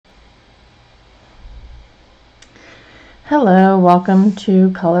Hello, welcome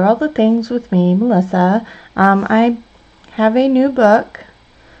to Color All the Things with me, Melissa. I have a new book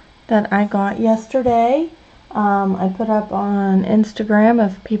that I got yesterday. I put up on Instagram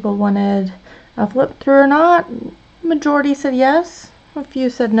if people wanted a flip through or not. Majority said yes, a few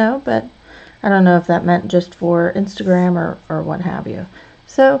said no, but I don't know if that meant just for Instagram or what have you.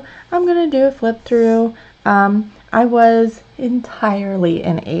 So I'm going to do a flip through. I was entirely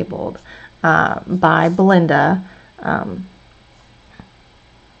enabled by Belinda.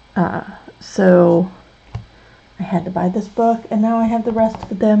 So I had to buy this book, and now I have the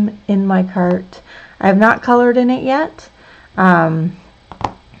rest of them in my cart. I have not colored in it yet, but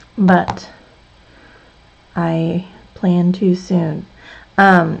I plan to soon.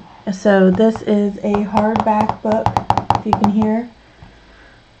 So this is a hardback book, if you can hear,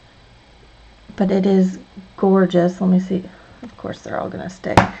 but it is gorgeous. Let me see. Of course, they're all going to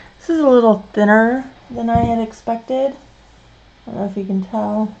stick. This is a little thinner than I had expected. I don't know if you can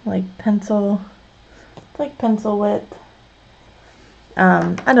tell, like pencil width.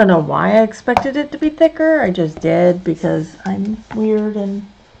 I don't know why I expected it to be thicker. I just did because I'm weird and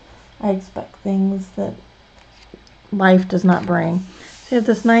I expect things that life does not bring. So you have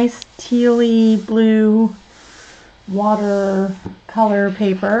this nice tealy blue watercolor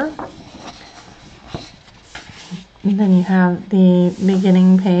paper. And then you have the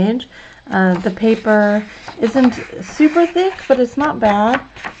beginning page. The paper isn't super thick, but it's not bad.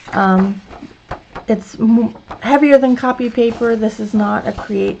 It's heavier than copy paper. This is not a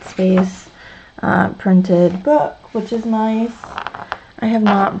CreateSpace printed book, which is nice. I have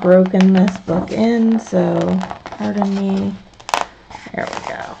not broken this book in, so pardon me. There we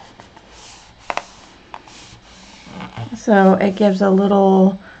go. So it gives a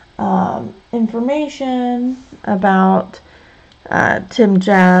little information about Tim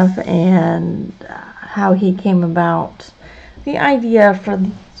Jeff and how he came about the idea for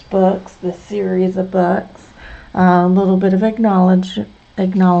these books, this series of books. A little bit of acknowledgments,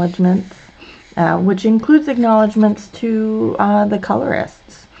 which includes acknowledgments to the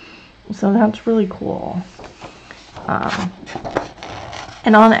colorists. So that's really cool.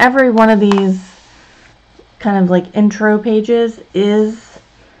 And on every one of these kind of like intro pages is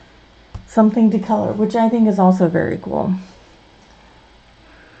something to color, which I think is also very cool.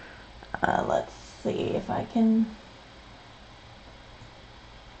 Let's see if I can.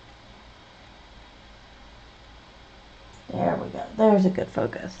 There we go. There's a good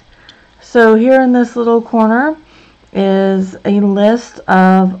focus. So here in this little corner is a list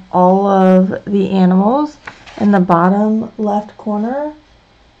of all of the animals. In the bottom left corner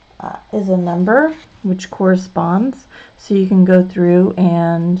is a number which corresponds. So you can go through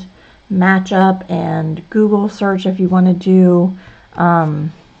and match up and Google search if you want to do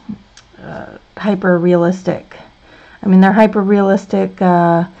hyper realistic. I mean, they're hyper realistic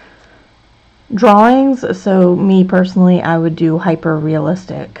drawings, so me personally, I would do hyper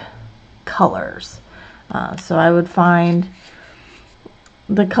realistic colors. So I would find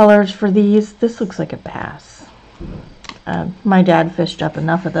the colors for these. This looks like a bass. My dad fished up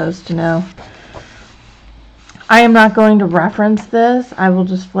enough of those to know. I am not going to reference this. I will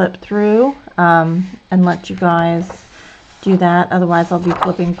just flip through and let you guys do that. Otherwise, I'll be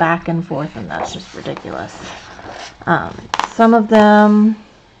flipping back and forth, and that's just ridiculous. Some of them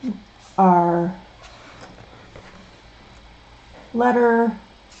are letter.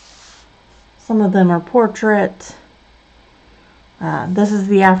 Some of them are portrait. This is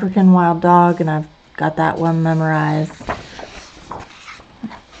the African wild dog, and I've got that one memorized.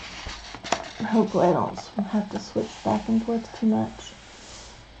 Hopefully I don't have to switch back and forth too much.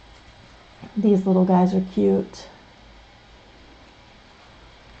 These little guys are cute.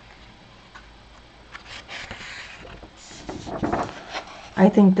 I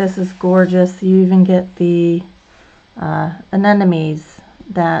think this is gorgeous. You even get the anemones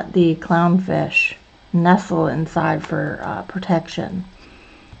that the clownfish nestle inside for protection,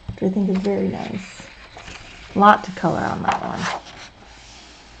 which I think is very nice. A lot to color on that one.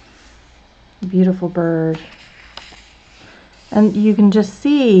 Beautiful bird. And you can just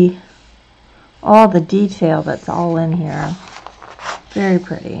see all the detail that's all in here. Very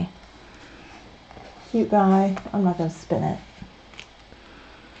pretty. Cute guy. I'm not going to spin it.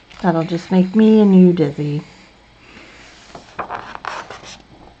 That'll just make me and you dizzy. I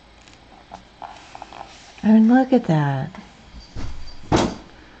mean, look at that.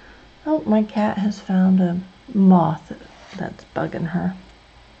 Oh, my cat has found a moth that's bugging her.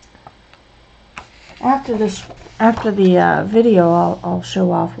 After the video, I'll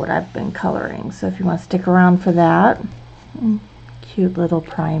show off what I've been coloring. So if you want to stick around for that. Cute little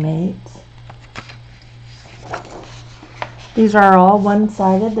primates. These are all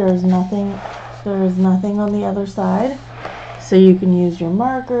one-sided. There is nothing on the other side. So you can use your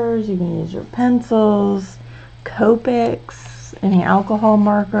markers, you can use your pencils, Copics, any alcohol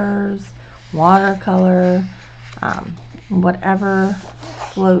markers, watercolor, whatever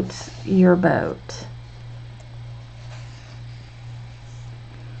floats your boat.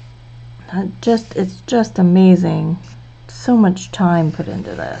 It's just amazing. So much time put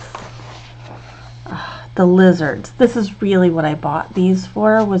into this. The lizards. This is really what I bought these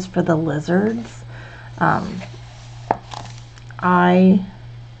for, was for the lizards. I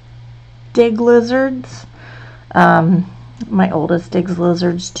dig lizards. My oldest digs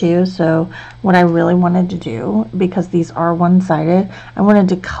lizards too, so what I really wanted to do, because these are one-sided, I wanted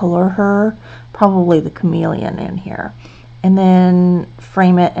to color her, probably the chameleon in here, and then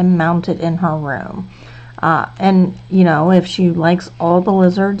frame it and mount it in her room. And you know, if she likes all the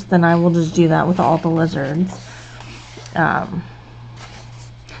lizards, then I will just do that with all the lizards. Oh,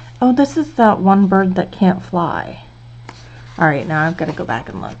 this is that one bird that can't fly. Alright, now I've got to go back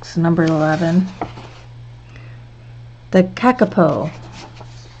and look. So number 11. The kakapo.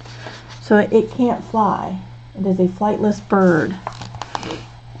 So it can't fly. It is a flightless bird.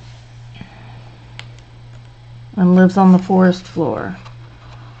 And lives on the forest floor.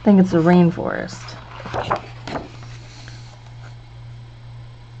 I think it's a rainforest.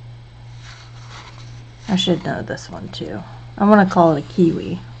 I should know this one too. I'm going to call it a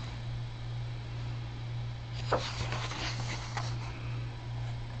kiwi.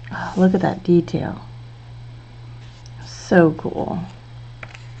 Oh, look at that detail. So cool.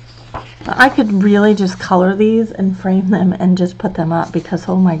 I could really just color these and frame them and just put them up, because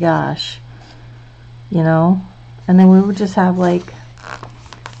oh my gosh, you know, and then we would just have like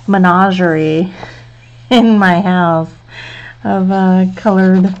menagerie in my house of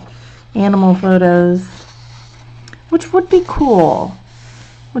colored animal photos, which would be cool.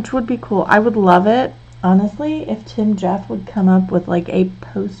 I would love it, honestly, if Tim Jeff would come up with like a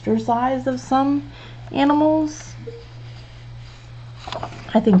poster size of some animals.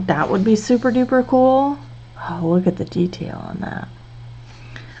 I think that would be super duper cool. Oh, look at the detail on that.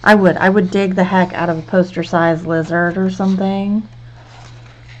 I would dig the heck out of a poster size lizard or something.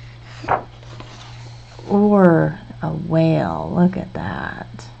 Or a whale. Look at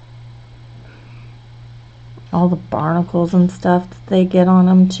that. All the barnacles and stuff that they get on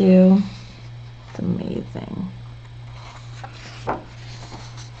them too. It's amazing.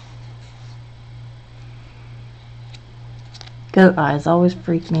 Goat eyes always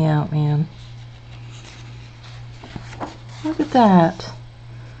freak me out, man. Look at that.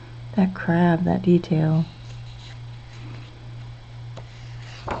 That crab, that detail.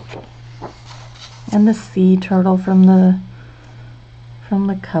 And the sea turtle from the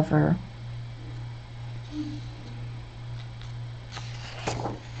cover.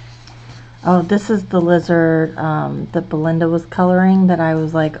 Oh, this is the lizard that Belinda was coloring that I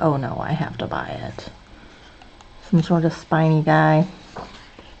was like, oh no, I have to buy it. Some sort of spiny guy.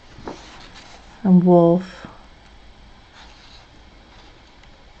 A wolf.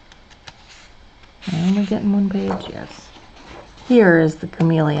 I'm only getting one page, yes. Here is the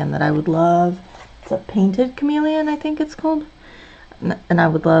chameleon that I would love. It's a painted chameleon, I think it's called. And I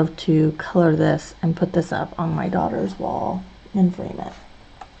would love to color this and put this up on my daughter's wall and frame it,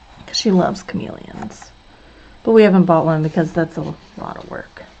 because she loves chameleons. But we haven't bought one because that's a lot of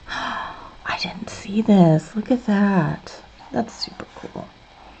work. I didn't see this. Look at that. That's super cool.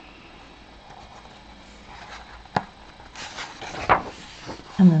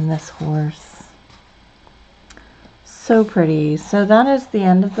 And then this horse. So pretty. So that is the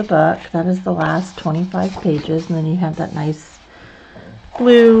end of the book. That is the last 25 pages. And then you have that nice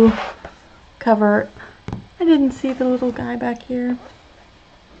blue cover. I didn't see the little guy back here.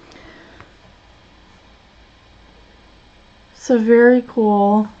 So very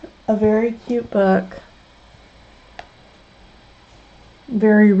cool. A very cute book.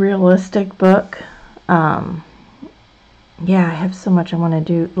 Very realistic book. Yeah, I have so much I want to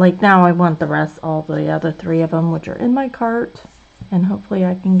do. Like now I want the rest, all the other 3 of them, which are in my cart. And hopefully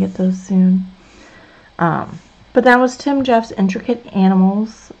I can get those soon. But that was Tim Jeff's Intricate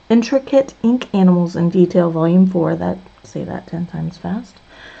Ink Animals in Detail Volume 4. Say that 10 times fast.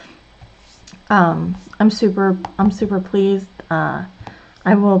 I'm super pleased.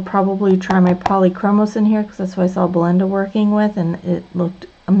 I will probably try my Polychromos in here because that's what I saw Belinda working with, and it looked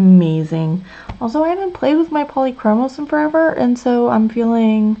amazing. Also, I haven't played with my Polychromos in forever, and so I'm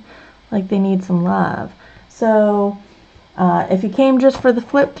feeling like they need some love. So if you came just for the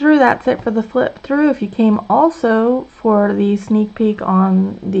flip through, that's it for the flip through. If you came also for the sneak peek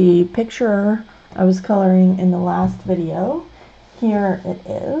on the picture I was coloring in the last video. Here it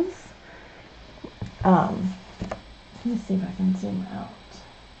is. Let me see if I can zoom out.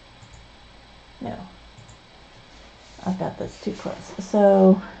 No, I've got this too close.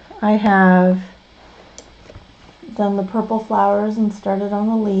 So I have done the purple flowers and started on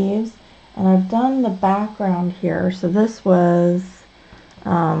the leaves, and I've done the background here. So this was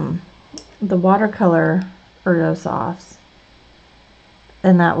the watercolor Ergosofts,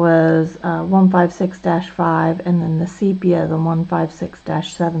 and that was 156-5, and then the sepia, the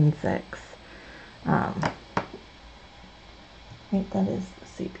 156-76. Wait, that is the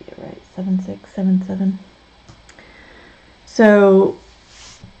sepia, right? 7677. So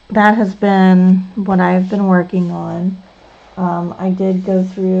that has been what I've been working on. I did go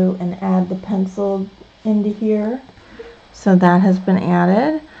through and add the pencil into here, so that has been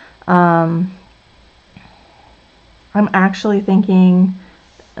added. I'm actually thinking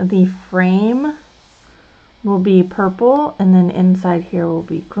the frame will be purple, and then inside here will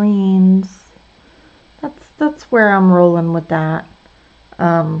be greens. That's where I'm rolling with that.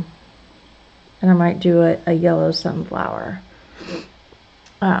 And I might do a yellow sunflower.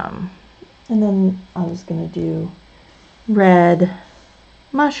 And then I was gonna do red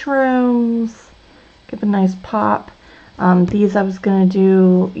mushrooms, give a nice pop. These I was gonna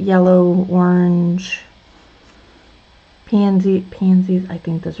do yellow, orange, pansies. I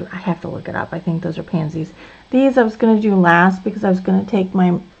think those are, I have to look it up. I think those are pansies. These I was gonna do last because I was gonna take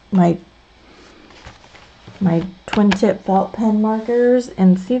my twin tip felt pen markers,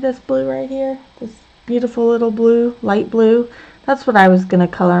 and see this blue right here? This beautiful little blue, light blue. That's what I was gonna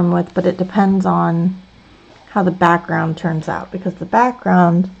color them with, but it depends on how the background turns out, because the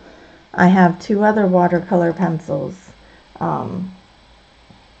background, I have two other watercolor pencils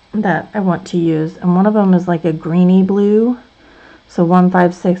that I want to use, and one of them is like a greeny blue, so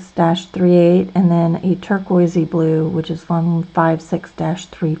 156-38, and then a turquoisey blue, which is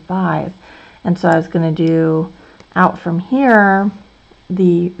 156-35. And so I was going to do out from here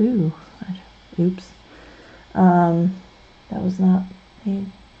the, oops, that was not a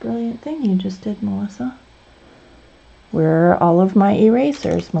brilliant thing you just did, Melissa. Where are all of my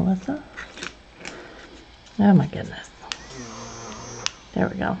erasers, Melissa? Oh my goodness. There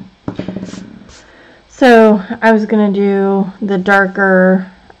we go. So I was going to do the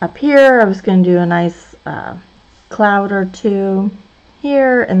darker up here. I was going to do a nice cloud or two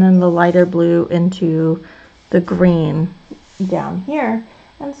here, and then the lighter blue into the green down here.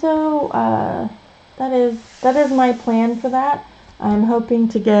 And so that is my plan for that. I'm hoping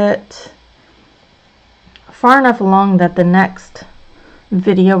to get far enough along that the next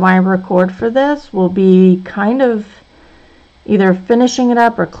video I record for this will be kind of either finishing it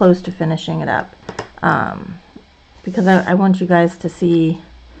up or close to finishing it up, because I want you guys to see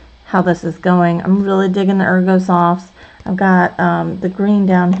how this is going. I'm really digging the Ergosofts. I've got the green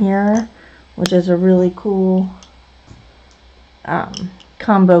down here, which is a really cool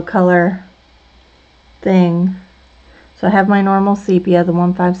combo color thing. So I have my normal sepia, the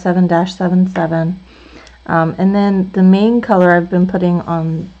 157-77, and then the main color I've been putting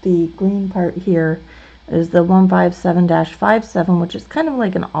on the green part here is the 157-57, which is kind of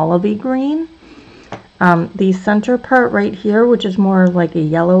like an olivey green. The center part right here, which is more like a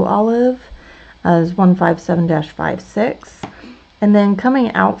yellow olive, is 157-56. And then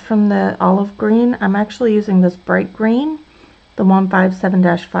coming out from the olive green, I'm actually using this bright green, the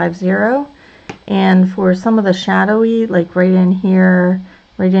 157-50. And for some of the shadowy, like right in here,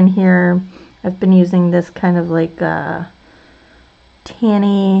 I've been using this kind of like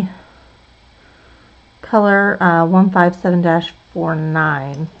tanny color,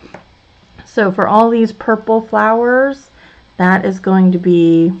 157-49. So for all these purple flowers, that is going to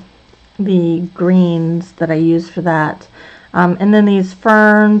be the greens that I use for that. And then these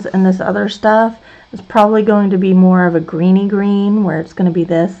ferns and this other stuff is probably going to be more of a greeny green, where it's going to be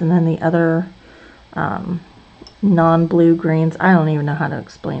this, and then the other non-blue greens. I don't even know how to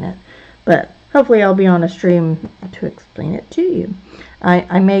explain it, but hopefully I'll be on a stream to explain it to you.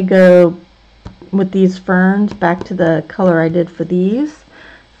 I may go with these ferns back to the color I did for these,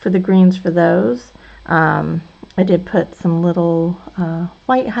 for the greens for those. I did put some little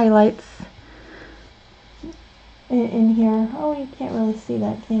white highlights in here. Oh, you can't really see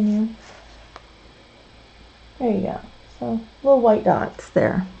that, can you? There you go. So little white dots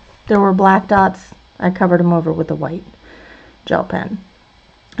there. There were black dots. I covered them over with a white gel pen.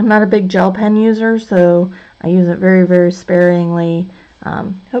 I'm not a big gel pen user, so I use it very, very sparingly.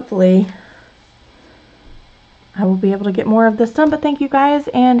 Hopefully I will be able to get more of this done, but thank you guys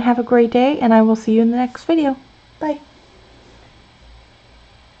and have a great day, and I will see you in the next video. Bye.